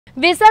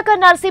Visakha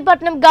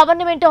Narsipatnam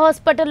government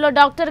హాస్పిటల్లో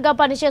డాక్టర్గా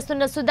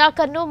పనిచేస్తున్న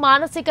సుధాకర్ను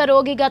మానసిక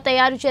రోగిగా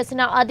తయారు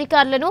చేసిన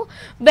అధికారులను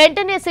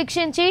వెంటనే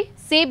శిక్షించి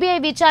సిబిఐ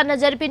విచారణ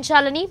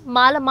జరిపించాలని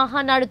మాల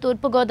మహానాడు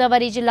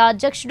తూర్పుగోదావరి జిల్లా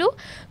అధ్యక్షుడు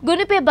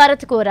గునిపే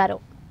భరత్ కోరారు.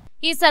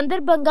 ఈ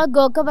సందర్భంగా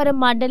గోకవరం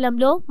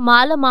మండలంలో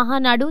మాల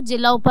మహానాడు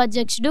జిల్లా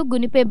ఉపాధ్యక్షుడు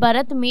గునిపే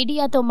భరత్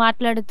మీడియాతో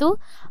మాట్లాడుతూ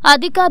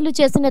అధికారులు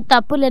చేసిన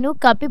తప్పులను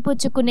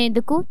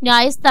కప్పిపుచ్చుకునేందుకు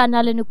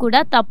న్యాయస్థానాలను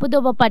కూడా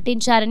తప్పుదోవ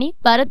పట్టించారని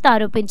భరత్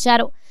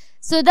ఆరోపించారు.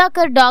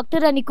 సుధాకర్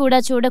డాక్టర్ అని కూడా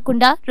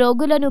చూడకుండా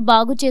రోగులను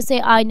బాగు చేసే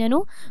ఆయనను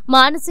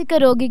మానసిక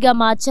రోగిగా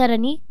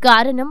మార్చారని,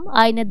 కారణం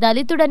ఆయన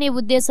దళితుడనే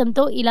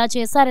ఉద్దేశంతో ఇలా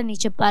చేశారని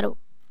చెప్పారు.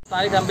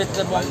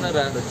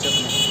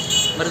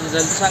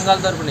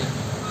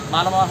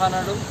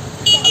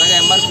 అలాగే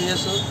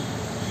ఎంఆర్పిఎస్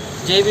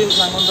జేబీ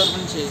సంఘం తరపు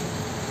నుంచి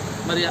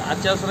మరి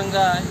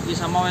అత్యవసరంగా ఈ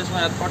సమావేశం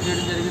ఏర్పాటు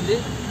చేయడం జరిగింది.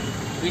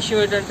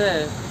 విషయం ఏంటంటే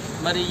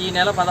మరి ఈ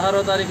నెల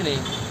 16వ తారీఖుని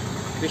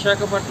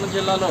విశాఖపట్నం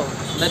జిల్లాలో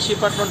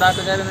నర్సీపట్నం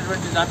డాక్టర్ గారు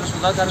అయినటువంటి డాక్టర్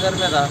సుధాకర్ గారి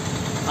మీద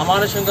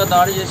అమానుషంగా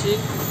దాడి చేసి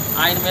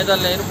ఆయన మీద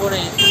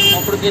లేనిపోని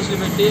తప్పుడు కేసులు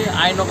పెట్టి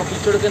ఆయన ఒక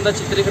పిచ్చుడు కింద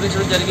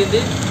చిత్రీకరించడం జరిగింది.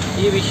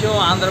 ఈ విషయం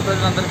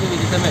ఆంధ్రప్రదేశ్లందరికీ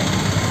విదితమే.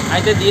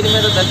 అయితే దీని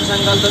మీద దళిత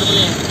సంఘాల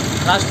తరపుని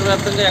రాష్ట్ర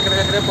వ్యాప్తంగా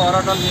ఎక్కడికక్కడే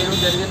పోరాటాలు చేయడం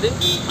జరిగింది.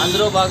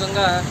 అందులో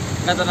భాగంగా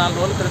గత 4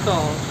 రోజుల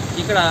క్రితం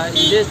ఇక్కడ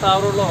ఇదే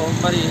స్థావరంలో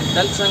మరి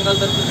దళిత సంఘాల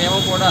తరపున మేము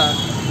కూడా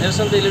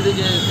నిరసన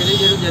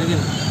తెలియజేయడం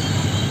జరిగింది.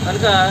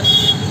 కనుక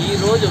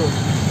ఈరోజు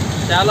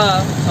చాలా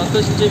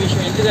సంతోషించే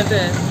విషయం. ఎందుకంటే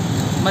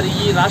మరి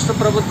ఈ రాష్ట్ర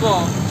ప్రభుత్వం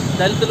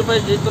దళితులపై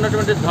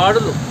చేస్తున్నటువంటి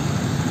దాడులు,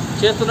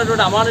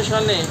 చేస్తున్నటువంటి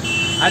అమానుషాలని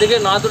అడిగే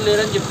నాదులు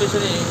లేరని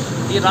చెప్పేసి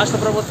ఈ రాష్ట్ర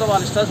ప్రభుత్వం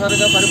వాళ్ళ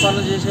ఇష్టానుసారంగా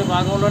పరిపాలన చేసే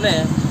భాగంలోనే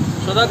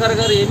సుధాకర్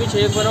గారు ఏమీ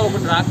చేయకపోయినా ఒక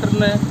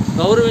డాక్టర్ని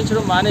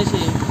గౌరవించడం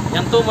మానేసి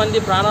ఎంతోమంది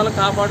ప్రాణాలు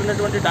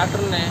కాపాడినటువంటి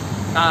డాక్టర్ని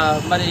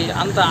మరి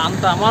అంత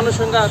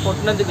అమానుషంగా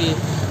కొట్టినందుకు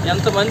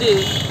ఎంతమంది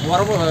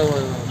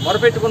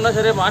మొరపెట్టుకున్నా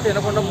సరే మాట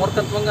వినకుండా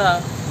మూర్ఖత్వంగా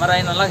మరి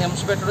ఆయన అలా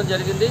హింస పెట్టడం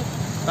జరిగింది.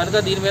 కనుక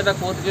దీని మీద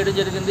కోర్టు వేయడం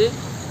జరిగింది.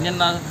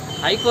 నిన్న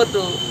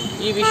హైకోర్టు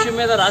ఈ విషయం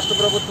మీద రాష్ట్ర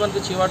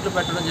ప్రభుత్వానికి చీవాట్లు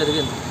పెట్టడం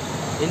జరిగింది.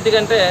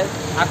 ఎందుకంటే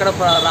అక్కడ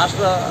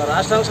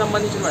రాష్ట్రానికి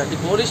సంబంధించినటువంటి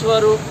పోలీసు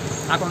వారు,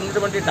 అక్కడ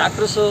ఉన్నటువంటి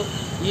డాక్టర్స్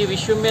ఈ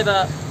విషయం మీద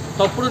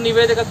తప్పుడు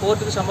నివేదిక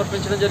కోర్టుకు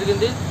సమర్పించడం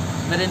జరిగింది.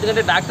 మరి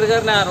ఎందుకంటే డాక్టర్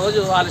గారిని ఆ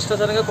రోజు వాళ్ళ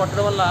ఇష్టానుసారంగా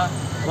కొట్టడం వల్ల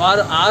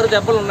వారు 6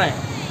 దెబ్బలు ఉన్నాయి,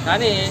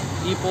 కానీ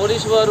ఈ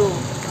పోలీసు వారు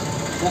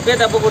ఒకే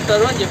దెబ్బ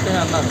కొట్టారు అని చెప్పి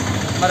అన్నారు.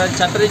 మరి అది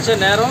చట్టరీత్యా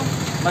నేరం,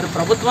 మరి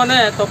ప్రభుత్వమే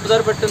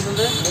తప్పుదారి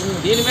పెట్టింది.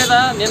 దీని మీద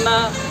నిన్న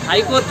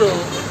హైకోర్టు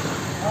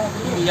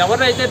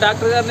ఎవరైతే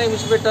డాక్టర్ గారిని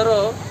హింసపెట్టారో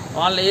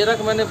వాళ్ళు ఏ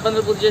రకమైన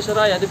ఇబ్బందులు గురి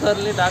చేశారో ఆ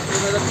అధికారులని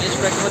డాక్టర్ మీద కేసు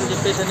పెట్టమని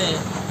చెప్పేసి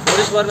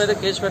పోలీసు వారి మీద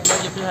కేసు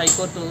పెట్టమని చెప్పి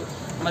హైకోర్టు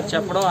మరి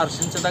చెప్పడం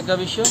హర్షించదగ్గ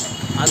విషయం.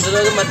 అందులో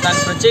మరి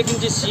దాన్ని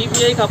ప్రత్యేకించి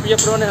సిబిఐకి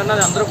అప్పచెప్పడం అని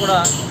అన్నది అందరూ కూడా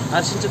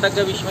హర్షించదగ్గ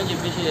విషయం అని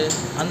చెప్పేసి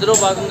అందులో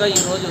భాగంగా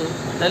ఈరోజు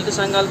దళిత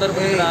సంఘాల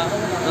తరపున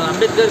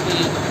అంబేద్కర్కి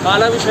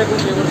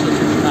బాలాభిషేకం చేయవలసి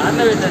వచ్చింది.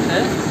 కారణం ఏంటంటే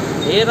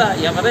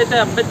ఎవరైతే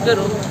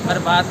అంబేద్కర్ మరి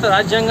భారత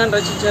రాజ్యాంగాన్ని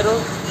రచించారో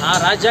ఆ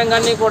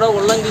రాజ్యాంగాన్ని కూడా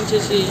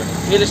ఉల్లంఘించేసి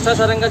వీళ్ళు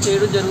ఇష్టాసారంగా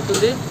చేయడం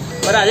జరుగుతుంది.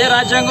 మరి అదే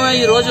రాజ్యాంగమే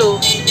ఈరోజు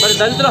మరి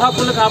దళితుల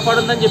హక్కులను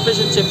కాపాడుందని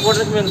చెప్పేసి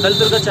చెప్పుకోవడానికి మేము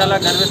దళితులుగా చాలా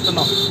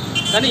గర్విస్తున్నాం.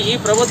 కానీ ఈ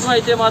ప్రభుత్వం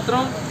అయితే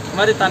మాత్రం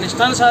మరి తన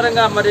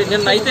ఇష్టానుసారంగా మరి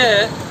నిన్నైతే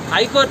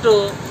హైకోర్టు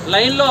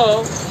లైన్లో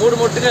 3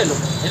 ముట్టుకాయలు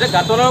అయితే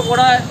గతంలో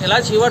కూడా ఇలా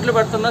చీవట్లు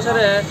పెడుతున్నా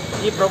సరే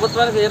ఈ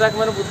ప్రభుత్వానికి ఏ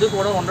రకమైన బుద్ధి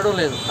కూడా ఉండడం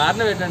లేదు.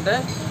 కారణం ఏంటంటే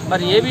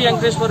మరి ఏబి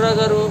వెంకటేశ్వరరావు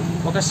గారు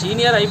ఒక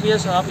సీనియర్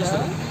ఐపీఎస్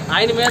ఆఫీసర్,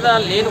 ఆయన మీద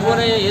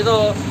లేనిపోనే ఏదో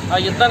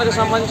యుద్ధానికి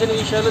సంబంధించిన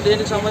విషయాలు,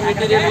 దేనికి సంబంధించిన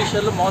మెటీరియల్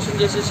విషయాలు మోసం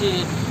చేసేసి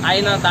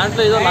ఆయన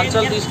దాంట్లో ఏదో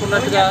లంచాలు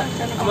తీసుకున్నట్టుగా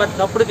మరి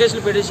తప్పుడు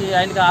కేసులు పెట్టేసి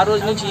ఆయనకి ఆ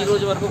రోజు నుంచి ఈ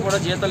రోజు వరకు కూడా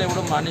జీతాలు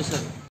ఇవ్వడం మానేశారు.